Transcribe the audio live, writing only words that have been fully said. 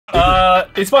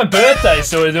It's my birthday,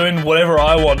 so we're doing whatever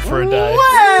I want for a day.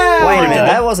 Wow. Wait a minute,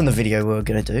 that wasn't the video we were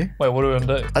gonna do. Wait, what are we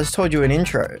gonna do? I just told you an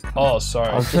intro. Oh, sorry.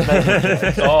 I was just making a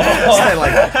joke. Oh, So,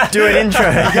 like, do an intro.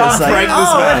 It's like, prank this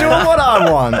oh, man. we're doing what I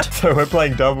want. So we're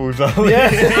playing doubles, are we?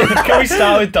 yeah. Can we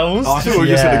start with doubles? Oh, I thought we were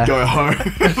just Yeah. gonna go home.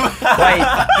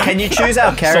 Wait, can you choose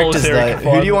our characters Solitary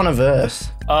though? Who do you want to verse?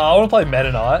 I want to play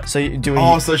Meta Knight. So do we?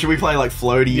 Oh, so should we play like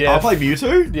floaty? Yeah. I'll play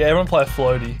Mewtwo. Yeah, everyone play a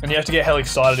floaty. And you have to get hell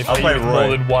excited if I'll you play hit Roy.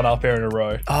 more than one up air in a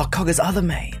row. Oh, Cogger's other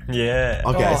main. Yeah.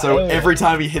 Okay, Oh, so hell yeah. every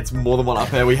time he hits more than one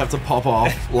up air, we have to pop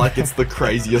off like it's the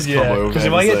craziest Yeah, combo. because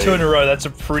if I get two in a row, that's a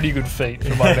pretty good feat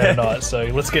for my Meta Knight. So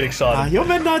let's get excited. Your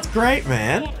Meta Knight's great,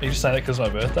 man. Are you just saying that because it's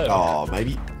my birthday? Oh,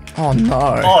 maybe. Oh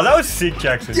no. Oh, that was sick,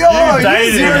 Jackson. Yo, you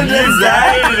dated you him. zeroed You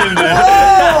dated him. There.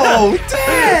 Oh,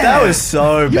 damn! That was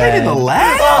so You bad. in the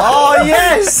lab? Oh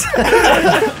yes.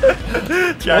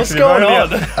 Jackson, What's if going only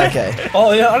on? Okay.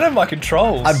 Oh yeah, I don't have my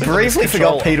controls. I briefly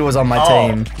forgot Peter was on my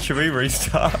team. Oh, should we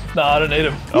restart? No, I don't need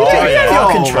them. Oh, Yeah, you have your Oh,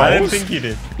 I controls. didn't think you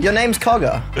did. Your name's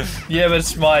Cogger. Yeah, but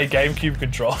it's my GameCube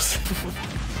controls.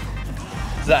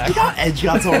 Zach. You got edge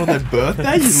guards on their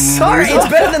birthday? You Sorry, loser. it's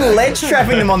better than ledge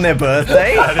trapping them on their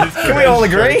birthday. Can we all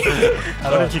agree?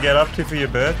 What did you get up to for your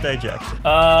birthday, Jackson?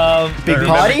 Big don't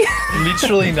party? remember.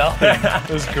 Literally nothing. It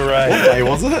was What great. day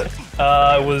was it?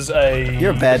 It was a You're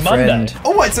a bad Monday. friend.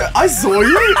 Oh wait, so I saw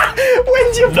you.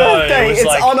 When's your No, it birthday? was It's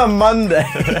like- on a Monday.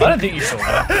 I don't think you saw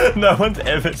that. No one's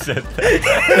ever said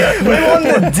that. We're on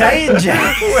the date,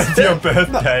 Jack. When's your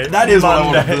birthday? That is what I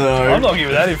wanted to Monday. know. I'm not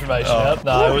giving that information Oh. out.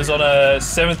 No, it was on a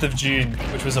 7th of June,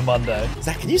 which was a Monday.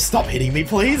 Zach, can you stop hitting me,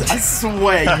 please? I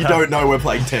swear you don't know we're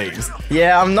playing teams.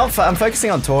 Yeah, I'm not. I'm focusing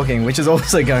on talking, which is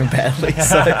also going badly.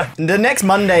 So the next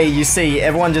Monday, you see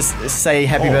everyone just say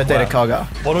happy birthday to Cogger.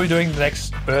 What are we doing the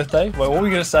next birthday? Wait, what were we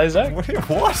going to say, Zach? What?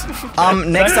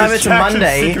 Next time it's a Jackson's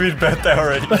Monday. sick of his birthday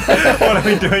already. What are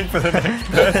we doing for the next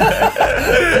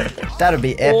birthday? That'd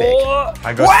be epic. Oh,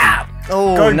 I got Wow!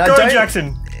 Oh Go, no! go don't.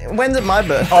 Jackson. When's it my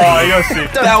birthday? Oh, you're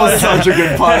sick. That was such a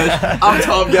good punish. I'm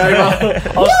top gamer.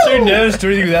 I was too nervous to do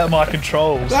anything without my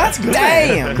controls. That's good.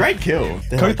 Damn. Great kill.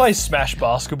 Can we play Smash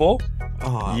Basketball?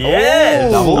 Oh,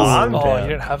 Yes. doubles. I'm Oh, down. you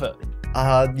don't have it.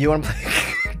 You want to play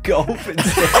golf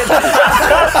instead?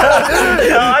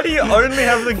 How do you only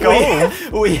have the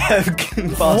goal? we have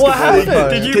basketball. What happened? info.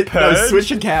 Did you No, purge?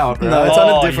 switch account. Right? No, it's on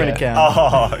Oh, a different yeah. account.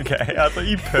 Oh, okay. I thought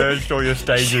you purged all your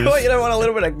stages. Sure, you don't want a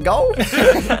little bit of golf?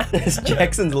 It's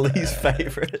Jackson's least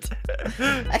favorite.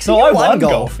 Actually, No, you I won won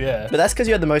golf. golf, yeah. But that's because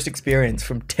you had the most experience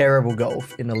from terrible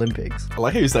golf in Olympics. I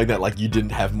like how you're saying that like you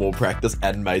didn't have more practice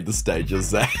and made the stages,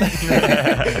 Zach.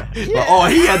 Like, oh,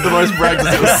 he had the most practice.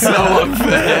 It was so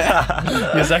unfair.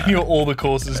 Yeah, Zach knew what all the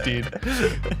courses did.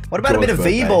 What about a bit of George's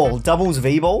birthday. V-ball? Doubles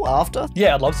V-ball after?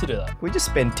 Yeah, I'd love to do that. We just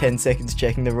spend 10 seconds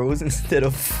checking the rules instead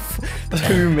of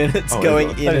 2 minutes Oh, going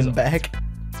God. in That is and back.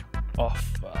 Oh,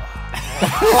 fuck.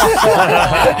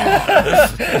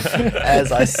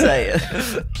 As I say it.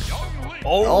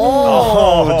 Oh,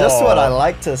 Oh, just what I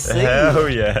like to see. Hell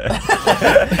yeah.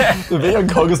 The being on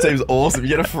Cogger's team's awesome. You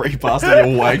get a free pass to your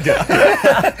wanker. do it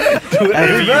Happy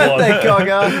whatever you want. birthday,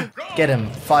 Cogger. Get him.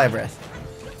 Fire breath.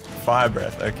 Fire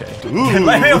breath, okay. Ooh.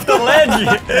 Lay me off the ledge!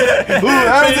 Ooh,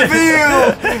 how does it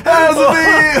feel? How does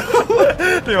it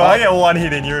feel? Dude, I get one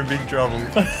hit and you're in big trouble.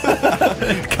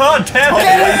 God damn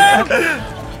it!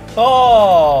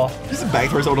 Oh, Just a back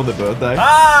throw someone on their birthday.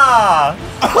 Ah!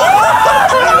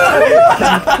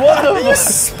 what the You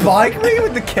spike me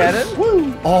with the cannon?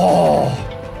 Woo. Oh.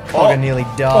 Cogger nearly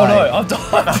died. Oh no, I'm done.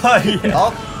 Oh, yeah.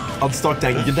 Oh, I'm stock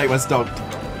tank. You can take my stock.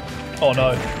 Oh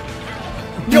no.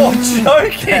 You're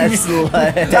joking. that's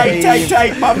lame.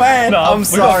 Take, my man. No, I'm we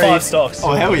sorry. got 5 stocks.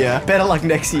 Oh, hell yeah. Better luck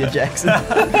next year, Jackson.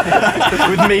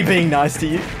 With me being nice to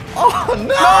you. Oh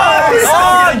no!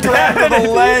 Oh, down to the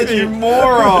ledge, you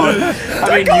moron.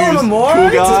 I mean, call him you a moron,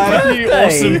 cool it's his guy. You birthday.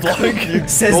 awesome bloke.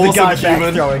 Says the Awesome guy back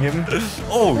human. throwing him.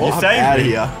 Oh, you I'm saved out of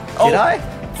me. here. Did I?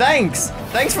 Thanks.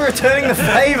 Thanks for returning the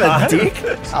favor, dick.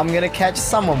 I'm gonna catch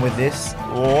someone with this.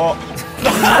 What?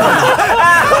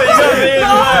 Oh, you got me as No,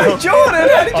 well. Jordan,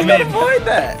 how did you I not mean- avoid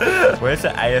that? Where's the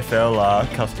AFL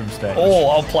custom stage? Oh,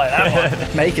 I'll play that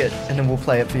one. Make it, and then we'll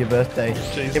play it for your birthday.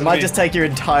 Jeez, It might me. just take your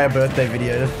entire birthday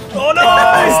video. Oh no!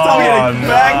 Stop getting no.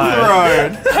 back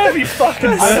thrown. Happy fucking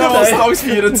I have no more birthday. stocks for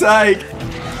you to take.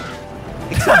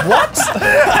 What?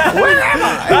 Where am I?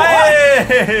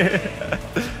 Hey!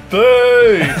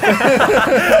 Boo!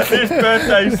 This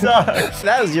birthday sucks.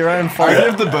 That was your own I fault. reckon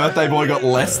if the birthday boy got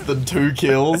less than 2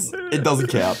 kills, it doesn't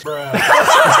count.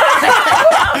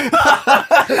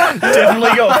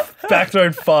 Definitely got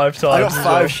backthrown 5 times. I got as 5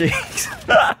 well. Sheiks.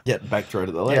 Yeah, back throw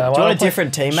to the left. Yeah, Do you want a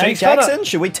different teammate, Sheik's kinda- Jackson?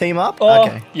 Should we team up? Oh,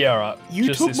 Okay. yeah, alright. You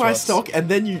Just took this my once. stock and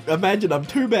then you imagine I'm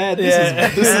too bad. Yeah.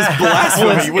 This is blasphemy.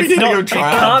 Well, we need to go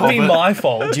try It can't be my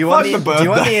fault. Do you want Fuck the, the do you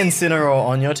want the birthday. Incineroar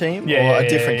on your team Yeah, or yeah, a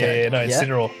different yeah, character? no,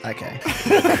 Incineroar. Okay.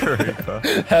 Creeper.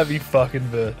 Happy fucking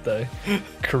birthday,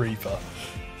 Creeper.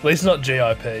 At least not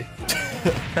GIP.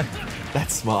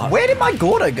 That's smart. Where did my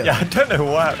Gordo go? Yeah, I don't know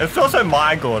why. It's also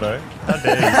my Gordo. How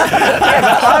dare you?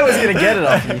 I was gonna get it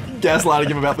off you. Gaslighting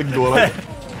him about the Gordo.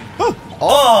 Oh,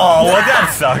 well,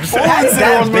 that sucks. How's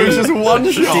that Incineroar's move is beat just one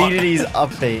shot. DDD's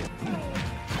upbeat?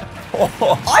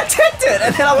 I teched it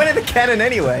and then I went in the cannon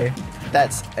anyway.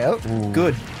 That's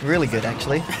good. Really good,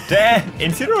 actually. Damn,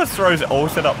 Incineroar throws all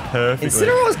set up perfectly.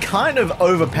 Incineroar's kind of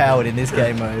overpowered in this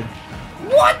game mode.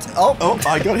 What? Oh, Oh,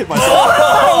 I got hit myself.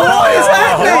 what is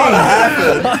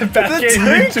happening? I'm back The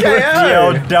into 2 it. KO. The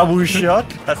old double shot.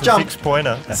 That's Jump. a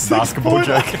 6-pointer. That's a basketball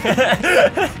joke.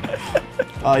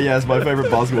 Oh, yeah, it's my favorite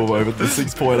basketball moment, the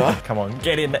 6-pointer. Come on,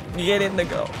 get in the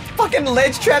goal. Fucking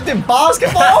ledge trapped in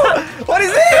basketball? What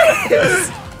is this?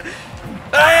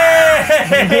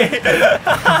 Hey!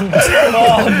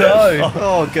 Oh no!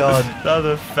 Oh god.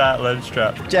 Another fat ledge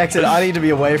trap. Jackson, I need to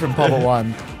be away from Popper 1.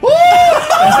 Mission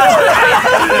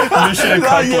Oh, you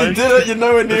accomplished. did it. You're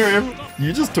nowhere near him.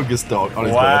 You just took his stock on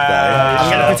his Wow. birthday.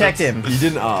 I'm gonna protect him. You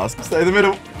didn't ask. Stay in the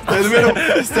middle. Stay in the middle.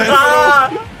 Stay in the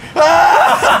middle.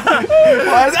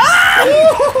 Why is-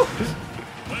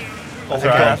 That's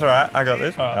alright, that's alright. I got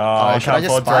this. Oh, I should I can't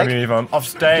just afford spike? throwing me if I'm off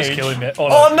stage. Just kill him. Yeah.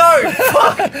 Oh no! no!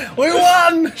 Fuck! We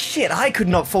won! Shit, I could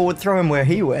not forward throw him where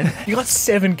he went. You got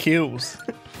 7 kills.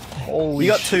 Holy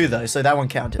You got 2 though, so that one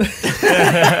counted.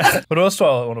 What else do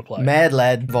I want to play? Mad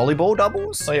Lad volleyball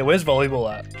doubles? Oh yeah, where's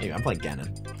volleyball at? Here, I'm playing Ganon.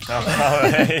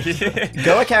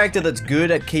 Go a character that's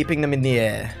good at keeping them in the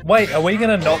air. Wait, are we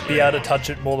gonna not be able to touch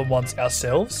it more than once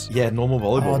ourselves? Yeah, normal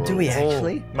volleyball. Oh, do we rules.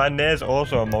 actually? My Nair's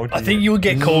also a multi. I think you would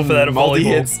get called for that in Multi volleyball.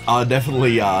 hits are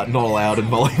definitely not allowed in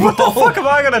volleyball. What the fuck am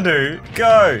I gonna do?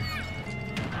 Go!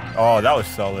 Oh, that was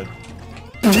solid.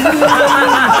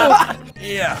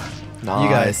 Yeah. Nice. You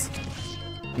guys.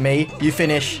 Me, you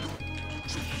finish.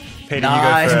 Peter,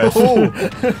 Nice. you go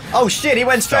first. Ooh. Oh shit, he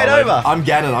went straight Solid. over. I'm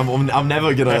Ganon. I'm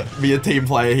never gonna be a team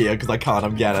player here because I can't.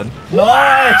 I'm Ganon.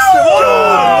 Nice!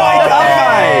 Oh my god!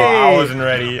 I wasn't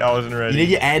ready. I wasn't You ready. need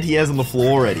your anti-airs on the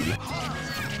floor ready.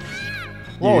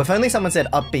 Whoa, if only someone said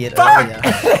upbeat earlier.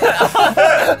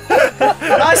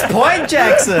 Nice point,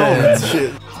 Jackson. Oh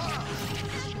shit!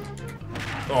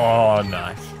 Oh,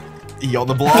 nice. He on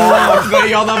the block.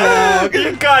 He on the block.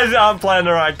 You guys aren't playing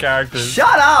the right characters.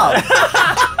 Shut up.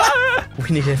 We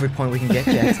need every point we can get,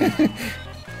 Jackson.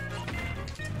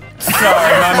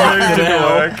 Sorry, my move didn't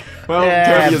work. Well,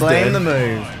 Yeah, Kirby is blame dead. the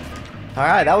move.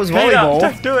 Alright, that was Peter, volleyball.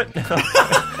 don't do it.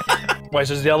 Wait,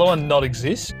 so does the other one not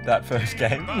exist? That first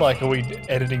game. Like, are we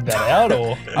editing that out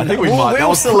or? I think we might. That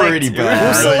was pretty We'll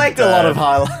bad. select a lot of bad.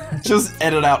 highlights. Just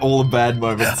edit out all the bad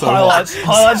moments. So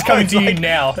Highlights coming to you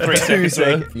now. 3 seconds.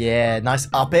 worth. Yeah, nice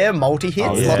up air, multi hits,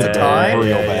 Oh, lots of yeah. time. Real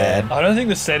Yeah, bad. I don't think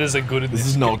the setters are good in this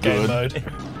is not game good. mode.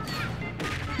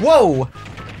 Whoa!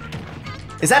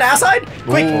 Is that our side?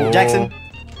 Quick, Ooh. Jackson.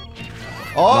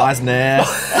 Oh, Nice nair. I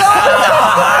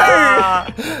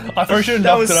probably should have that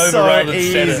knocked was it over so rather than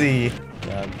set it. easy.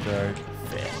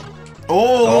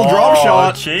 Oh, little drop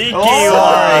shot. Cheeky Oh, one.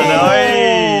 sorry. Oi,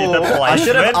 the I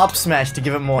should have placement. up smashed to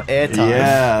give it more air time.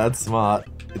 Yeah, that's smart.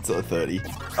 It's a 30.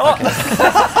 Alright,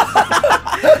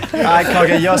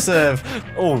 Cogger, your serve.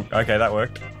 Oh, okay, that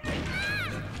worked.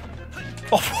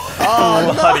 Oh,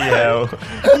 Bloody hell.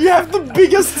 You have the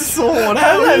biggest sword.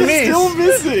 How did are I you miss? still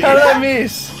missing? How did I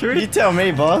miss? you tell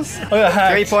me, boss. I got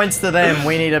hacked. 3 points to them.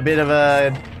 We need a bit of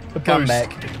a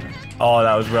comeback. Oh,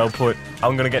 that was well put.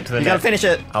 I'm gonna get to the You gotta net. finish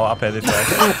it. I'll up air this way.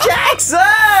 Jackson!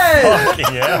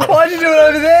 Fucking hell. Why'd you do it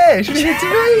over there? You should have hit to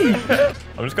me.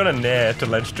 I'm just gonna nair to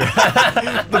ledge trap.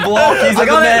 The block. He's I in the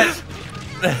got net.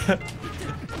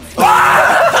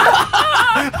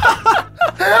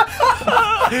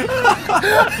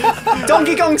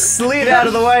 Donkey Kong slid out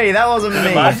of the way. That wasn't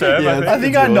me. My serve, Yeah, I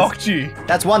think It's I yours. knocked you.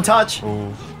 That's one touch.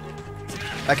 Ooh.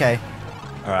 Okay.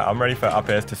 Alright, I'm ready for up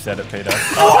airs to set it, Peter.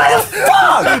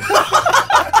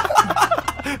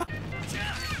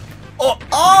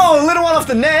 Oh, little one off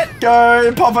the net.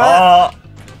 Go, pop it. Oh,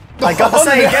 I got to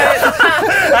say, get it.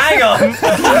 hang on!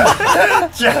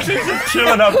 Jackson's just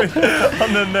chilling up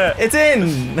on the net. It's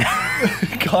in.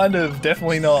 Kind of,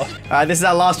 definitely not. Alright, this is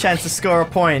our last chance to score a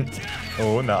point.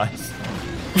 Oh, nice.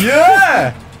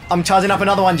 Yeah! I'm charging up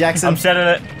another one, Jackson. I'm setting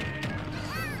it.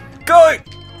 Go!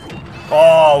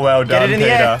 Oh, well Get done, it in the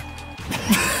Peter. air.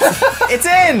 It's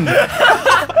in!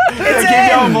 It's Keep in!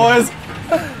 going, boys.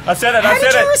 I said it. How I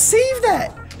did said you it. receive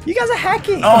that? You guys are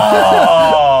hacking.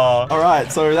 Oh. All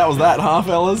right, so that was that, huh,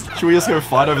 fellas? Should we just go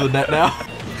fight over the net now?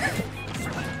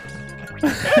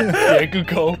 Yeah, good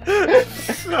call.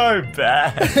 So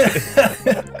bad.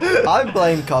 I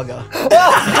blame Cogger.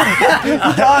 You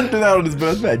can't do that on his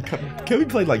birthday. Kirby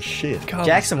played like shit.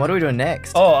 Jackson, what are we doing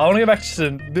next? Oh, I want to go back to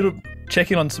some bit of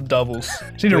checking on some doubles.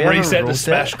 Just need to we have a reset rule the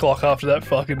set? smash clock after that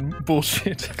fucking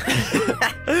bullshit.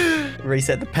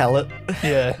 Reset the palette.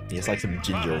 Yeah. Yeah, it's like some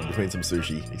ginger in between some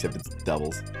sushi, except it's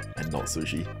doubles and not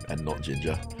sushi and not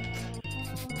ginger.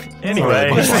 Anyway.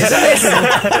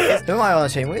 Who am I on the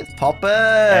team with? Poppet!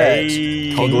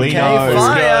 Hey. Coglino. Okay, Let's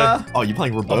fire! Oh, you're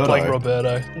playing Roberto. I'm playing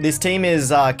Roberto. This team is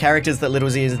characters that Little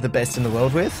Z is the best in the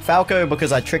world with. Falco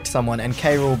because I tricked someone, and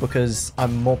K-Rool because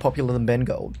I'm more popular than Ben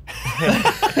Gold.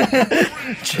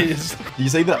 Cheers. Do you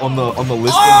see that on the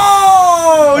list? Oh,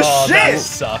 Oh, that shit!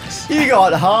 sucks. You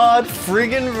got hard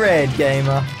friggin' red,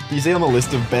 gamer. Do you see on the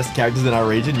list of best characters in our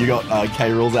region? You got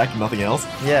K-Rool, Zach, and nothing else.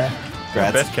 Yeah.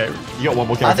 Congrats. Best K. You got one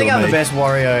more character I think than I'm the me. best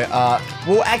Wario.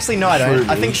 Well, actually, no, I don't. Shroom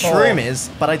I think is. Shroom Oh. is,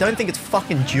 but I don't think it's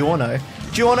fucking Giorno.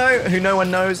 Giorno, who no one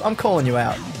knows, I'm calling you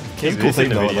out. He's a Is cool this in team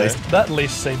the though, at video? least. That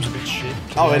list seems a bit shit.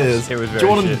 Oh, it is. It was very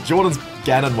shit. Jordan's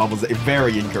Ganon one was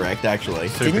very incorrect, actually.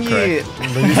 Super Didn't correct. you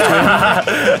lose to him?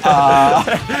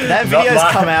 That video's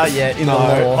mine. come out yet in No.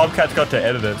 the lore. Bobcat's got to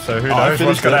edit it, so who I knows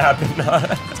what's finished gonna it. happen.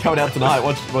 It's coming out tonight.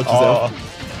 Watch yourself. Oh,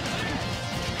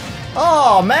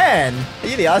 Oh man, are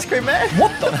you the ice cream man?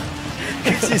 What the?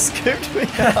 Because you scooped me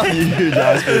up. You huge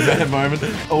ice cream man moment.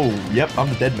 Oh, yep, I'm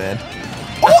the dead man.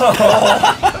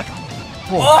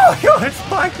 oh God, it's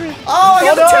Spikery. Oh, I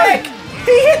got the tech!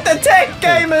 He hit the tech,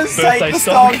 gamers! Birthday Take the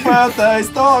stock. stock, birthday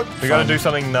stock. We gotta do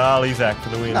something gnarly, Zach, for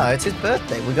the win. No, it's his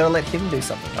birthday. We gotta let him do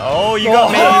something. Oh, you got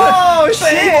me. Oh shit!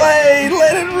 Beyblade,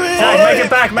 let it rip. Zach, make it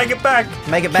back, make it back.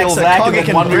 Make it back Kill so Zach and Cogger then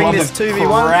can 1v1 bring this the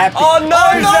 2v1. crappy- Oh no,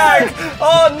 Zach!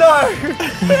 Oh no!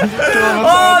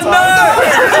 Oh no!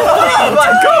 Oh my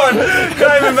God!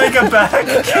 Can't even make it back.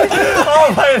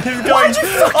 Oh man, he's going.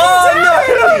 Oh no!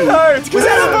 Was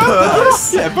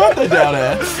that Yeah, birthday down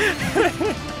there.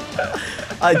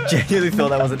 I genuinely thought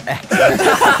that was an accident.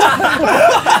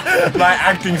 My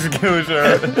acting skills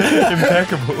are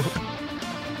impeccable.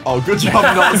 Oh, good job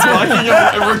not spiking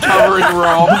a recovering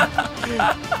Rom.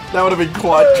 That would have been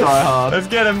quite try hard. Let's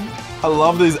get him. I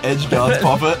love these edge guards,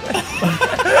 Poppet.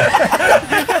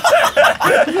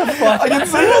 I can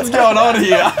see what's going on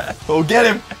here. Oh, get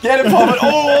him, Poppet.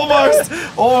 Oh,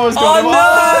 almost got him. no,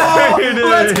 Oh, dude.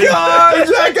 let's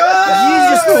go, Jacob. You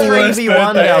just Worst 3v1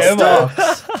 birthday our ever.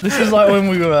 stocks. This is like when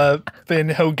we were being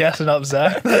hell gassing up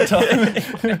Zach that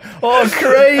time. Oh,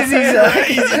 crazy Zach.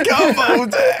 Easy combo,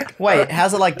 Jack. Wait,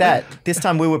 how's it like that? This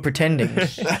time we were pretending,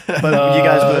 but you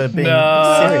guys were being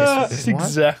Nah, serious. it's What?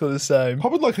 exactly the same.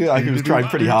 Poppet looked like he was trying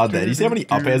pretty hard there. Do you see how many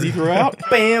up airs he threw out?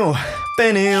 Bam,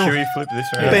 Should bam, we flip this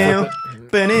around? bam,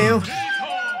 bam,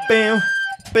 bam,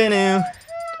 bam,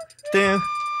 bam.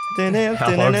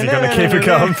 How long is he gonna keep it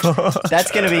going for?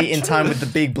 That's gonna be in time with the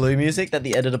big blue music that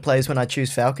the editor plays when I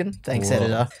choose Falcon. Thanks,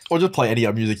 editor. Or just play any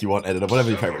music you want, editor, whatever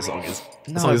your favorite song is.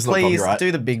 As long No, as it's not please copyright.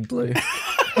 do the big blue.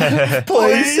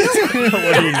 Please.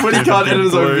 When he can't edit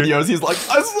his own Blue. videos, he's like,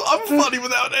 I'm funny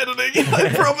without editing, I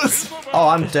promise. Oh,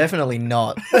 I'm definitely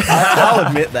not. I'll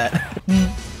admit that.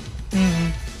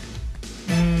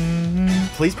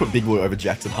 Please put Big Blue over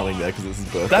Jackson Humming there because it's his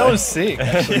birthday. That was sick,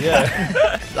 actually,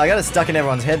 yeah. I got it stuck in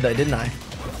everyone's head though, didn't I?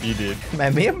 You did.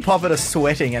 Man, me and Poppet are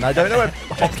sweating, and I don't know where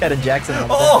Hopcat and Jackson are.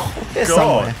 Oh, They're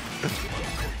God. somewhere.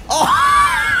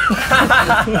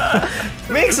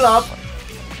 Mix up.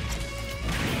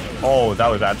 Oh, that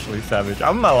was actually savage.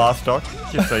 I'm my last stock,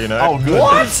 just so you know. Oh, good.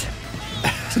 What?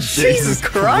 Jesus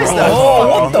Christ! that was Oh,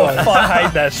 what fucking the fuck? I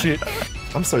hate that shit.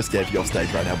 I'm so scared for you off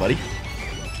stage right now, buddy.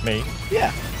 Me?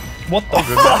 Yeah. What the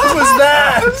fuck was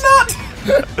that?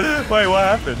 Wait, what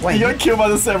happened? Wait, He got killed by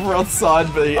the Sephiroth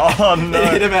side B. Oh It no.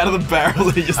 hit him out of the barrel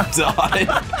and he just died.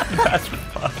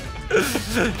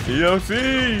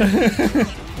 DLC!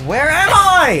 where am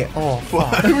I? Oh,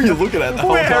 fuck. Who were you looking at the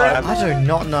whole time? I do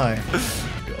not know.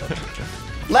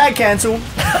 Lag cancel.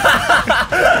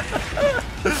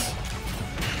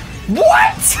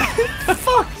 What?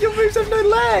 Fuck, your moves have no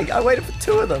lag. I waited for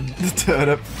 2 of them. The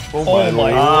turnip. Oh my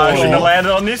lord. Ah, I shouldn't have God.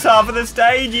 landed on this half of the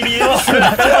stage, idiots!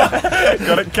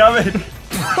 Got it covered.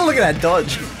 Look at that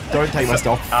dodge. Don't take my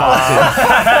stock.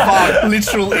 Fuck.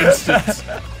 Literal instance.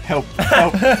 help,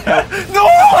 help. No!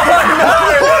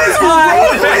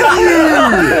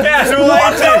 That's way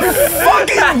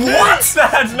Fucking what?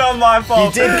 That's not my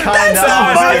fault. You did kind of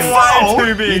That's ask him. way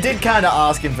too big. You did kind of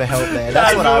ask him for help there.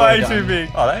 That's That's what I way would too have done. big.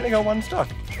 Oh, they only got one stock.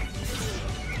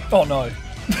 Oh no.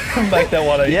 Make that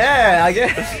one each. Yeah, I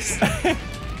guess.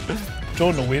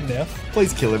 Jordan will win now.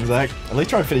 Please kill him, Zach. At least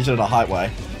try and finish it in a height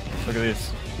way. Look at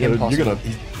this. You're Impossible. gonna,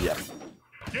 yeah.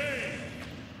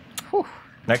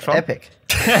 Next one. Epic.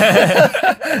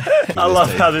 I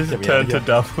love how this Get me turned to out of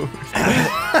double.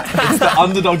 It's the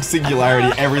underdog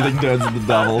singularity. Everything turns into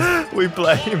doubles. We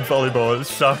play volleyball, it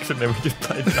sucks, and then we just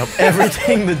play double.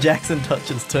 Everything the Jackson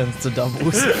touches turns to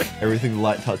doubles. Everything the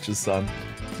light touches, son.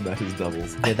 That is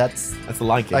doubles. Yeah, that's That's the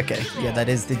Lion King. okay. Yeah, that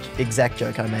is the exact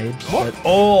joke I made. But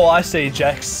Oh, I see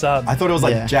Jack's son. I thought it was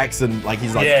like Yeah. Jackson, like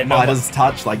he's like Yeah, no, Midas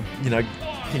touch, like, you know,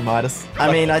 King Midas.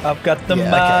 I mean, I've got the yeah,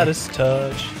 okay. Midas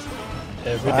touch.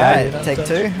 Every Alright, day. take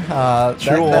two. That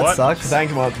What? sucks.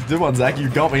 Thank you, do one, Zach. You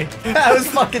got me. That was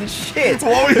fucking shit.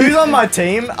 What were you- Who's on my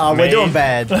team? We're Me. doing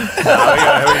bad. Here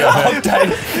we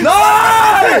go. No!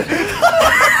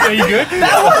 Are you good?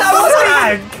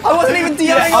 I wasn't even DMing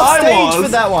Yeah, off I stage was. for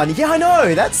that one. Yeah, I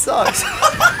know. That sucks.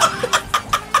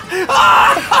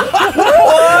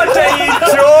 What are you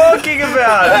talking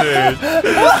about, dude?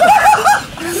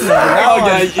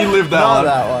 Okay, you lived that Not one.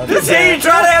 that one. See, you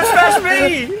trying to have smash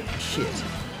me! Shit.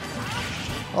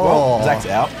 Well, Oh. Zach's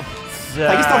out.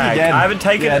 Take his stock again. I haven't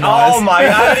taken Yeah, it. nice. Oh my, I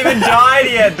haven't even died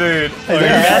yet, dude. Oh, You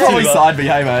yeah. should probably side B,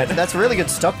 hey mate. That's really good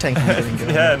stock tanking you're doing.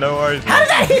 Gil. Yeah, no worries. How did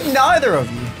that hit neither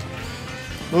of you?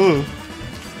 Ooh.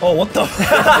 Oh, what the?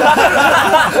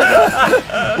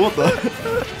 What the?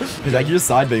 Zach, you just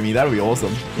side B me. That'll be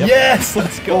awesome. Yes,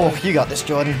 let's go. Oh, you got this,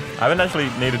 Jordan. I haven't actually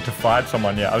needed to fight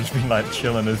someone yet. I've just been like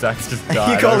chilling as Zach's just died.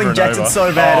 You're over calling and Jackson over.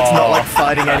 so bad it's not like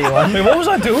fighting anyone. Wait, what was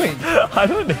I doing? I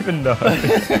don't even know. I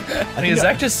think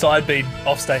Zach just side beat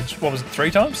off stage. What was it? 3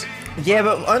 times? Yeah,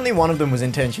 but only one of them was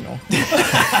intentional.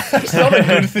 It's not a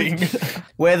good thing.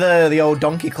 We're the old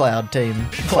Donkey Cloud team.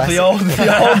 Classic. The old Donkey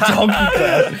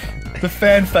Cloud. The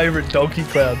fan favorite Donkey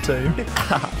Cloud team.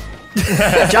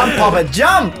 Jump, Papa,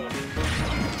 jump!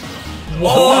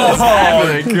 Oh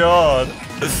my god.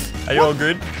 Are you all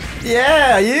good?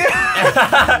 Yeah, you.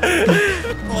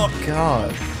 Oh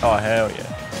God. Oh hell yeah.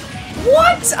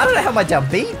 What? I don't know how my down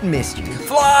beat missed you.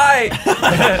 Fly!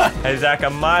 Hey Zach, I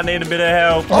might need a bit of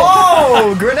help.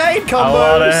 Oh, grenade A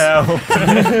lot of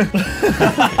combos.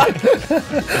 help.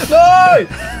 No!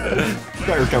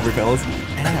 Great recovery, fellas.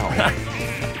 Ow.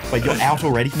 Wait, you're out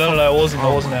already? No, it wasn't.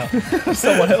 I wasn't out.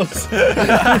 Someone else.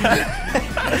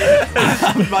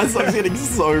 My stock's getting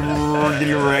so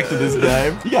getting wrecked in this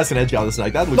game. You guys can edge guard the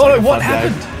snake. That looks No, like a what fun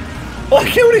game. happened? Oh, I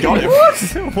killed him. Got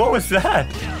him. What was that?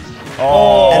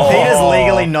 And Peter's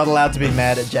legally not allowed to be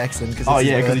mad at Jackson because Oh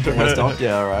yeah, because he took my stock.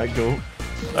 Yeah, alright, cool.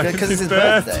 because it's his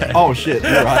birthday. Oh shit,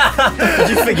 you're right. Did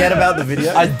you forget about the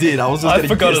video? I did. I was just I getting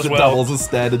forgot pissed as at well. doubles as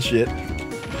standard shit.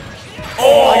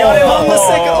 I got him on the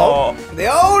second. Oh, the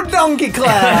old Donkey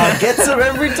Cloud gets him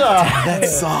every time. That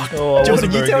sucked. Oh, I Jordan,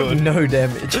 wasn't you very dealt good. no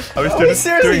damage. Are we Are still we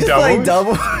seriously doing just playing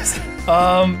doubles? doubles?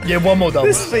 Yeah, one more double.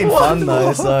 This has been fun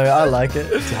though, so I like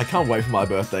it. I can't wait for my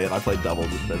birthday and I play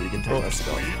doubles and nobody can take my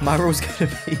stock. My rule's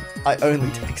gonna be I only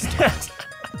take stocks.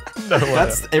 No way.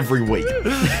 That's every week.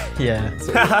 Yeah.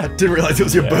 I didn't realize it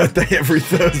was your birthday every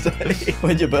Thursday.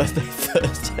 When's your birthday?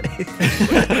 Thursday.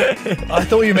 I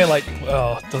thought you meant like,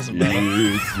 oh, it doesn't matter.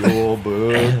 It's your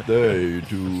birthday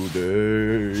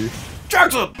today.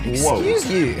 Jackson! Whoa. Excuse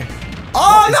you.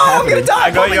 Oh no, I'm gonna die.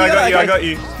 I got you, I got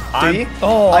you. Do you?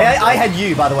 Oh, I had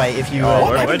you, by the way, if you Oh,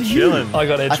 were. we're chilling. I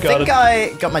got edge I guarded. think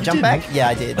I got my jump back. Yeah,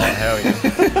 I did. Hell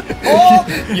yeah. Oh,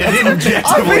 You didn't.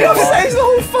 I've been off stage the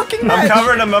whole fucking match.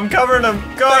 I'm covering him.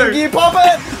 Go! Thank you, pop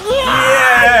it.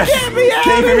 Yeah! Get me out.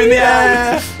 Keep him in the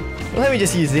air! Let me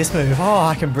just use this move. Oh,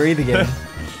 I can breathe again.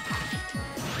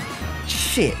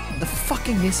 Shit, the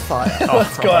fucking misfire.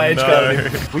 Let's go edge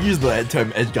guarded him. We use the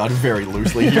term edge guard very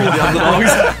loosely here at the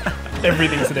underdogs.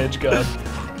 Everything's an edge guard.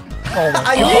 Oh my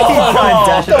I god. knew he'd try and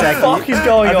dash What the attack fuck you. is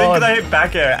going I think on? they hit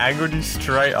back air, angled you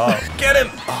straight up. Get him!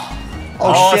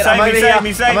 Oh, shit, I'm over here. save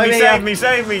me, save I'm me, over save here. me,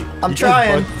 save me! I'm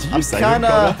trying. Did you I'm save him, kind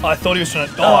Connor? of. I thought he was trying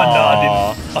to. Oh, no, I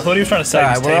didn't. I thought he was trying to save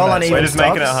Alright, his we're all on teammates. even We're just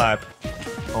making it stocks.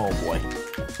 hype. Oh boy.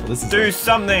 Well, this is Do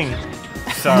something!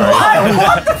 Sorry.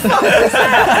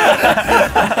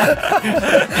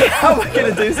 How am I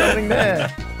gonna do something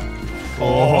there?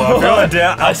 Oh, I feel a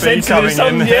doubt. I Up B sense you coming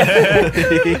something, in. yeah.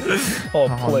 Oh,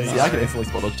 please. See, I can instantly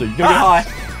spot dodge too. You gotta get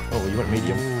high. Oh, you went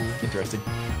medium. Interesting.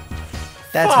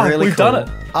 That's Fuck, really we've cool. done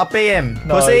it. Up BM.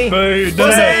 No, Pussy. boo, Pussy.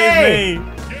 no. Save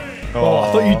me! Oh,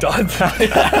 I thought you died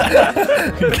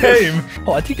that game.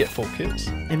 Oh, I did get 4 kills.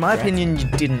 In my opinion, you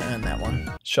didn't earn that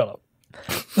one. Shut up.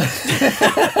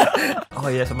 Oh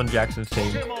yes, I'm on Jackson's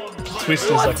team. Twisters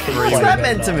are keep What's playing that that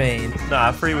meant to night. mean?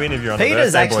 Nah, free win if you're on the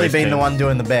Peter's Birthday actually Boys been the team. one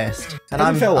doing the best. And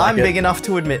Hasn't felt like I'm it. big enough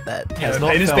to admit that. Yeah,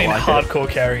 not Peter's felt been like it. hardcore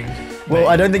carrying. Well,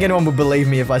 I don't think anyone would believe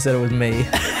me if I said it was me.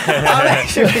 I'm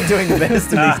actually doing the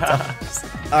best of these times.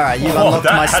 Alright, you've unlocked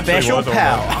that my actually special was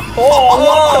power.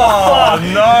 Oh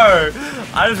no!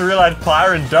 I just realized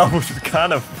Pyron doubles is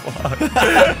kind of fucked.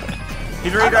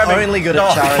 He's regrabbing. Only good at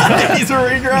Oh. Charizard. He's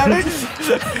regrabbing.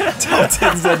 Top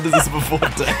 10 sentences before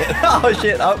death. Oh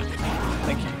shit, oh.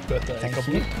 Thank you, birthday. Thank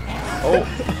couple. you. Oh.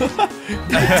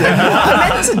 I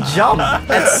meant to jump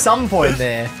at some point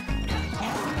there.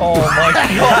 Oh my god.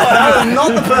 That was not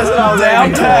the person I was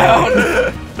aiming for.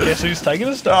 Downtown. Guess who's taking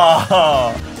a start?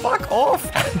 Oh, fuck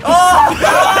off! Oh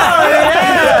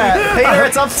yeah! Peter,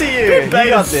 it's up to you. You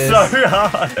got this. So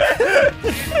hard.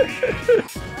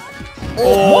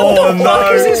 What the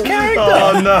fuck is this character?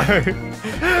 Oh no!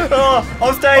 Oh,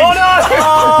 on stage! Oh no!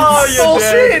 Oh, you're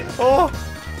Bullshit! dead. Oh.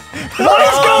 What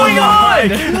is going on?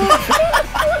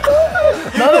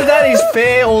 None of that is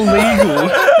fair or legal.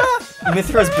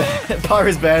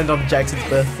 Pyro's banned on Jackson's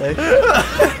birthday.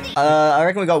 I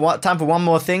reckon we got time for one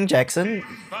more thing, Jackson.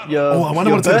 Your, Oh, I wonder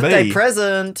your what it's gonna birthday be.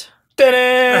 present.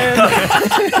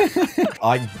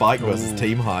 I bike versus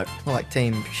team hype. More like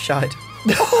team shite.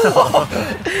 Damn,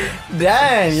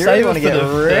 you Save really it want to for get the-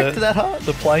 wrecked the- that hard?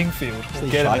 The playing field.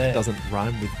 We'll get him Bike there. doesn't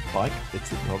rhyme with bike.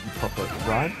 It's not a proper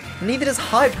rhyme. Neither does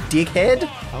hype, dickhead.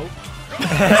 Oh.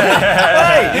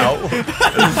 Hey!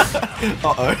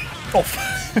 Uh-oh.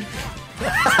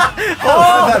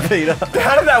 Oh, that Peter.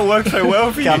 How did that work so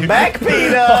well for you? Come back,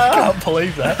 Peter. I can't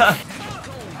believe that.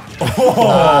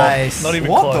 Nice. Not even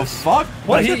What close. the fuck? Why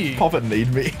What did he- Poppet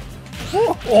need me?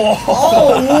 Oh,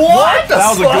 What? That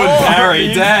was a good parry,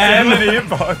 damn. Damn the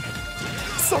inbox.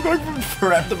 Stop going for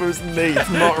Raptor's knee. It's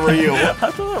not real. I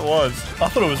thought it was. I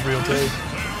thought it was real too.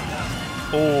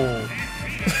 Oh.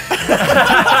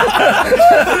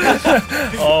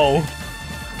 Oh.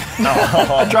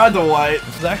 I tried to wait.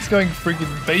 Zach's going freaking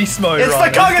beast mode It's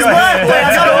right the Conker's now. birthday.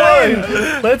 I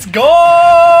gotta win. Let's go!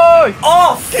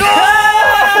 Off.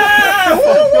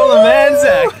 You're the man,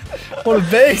 Zach. What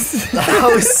a beast. I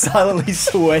was silently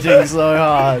sweating so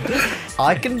hard.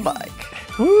 I can bike.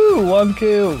 Woo, 1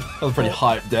 kill. That was a pretty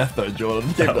hype death though, Jordan.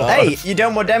 Hey, you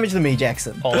done more damage than me,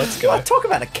 Jackson. Oh, let's go. What? Talk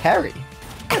about a carry.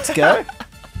 Let's go.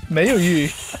 Me or you?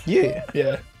 You.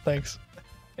 Yeah, thanks.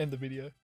 End the video.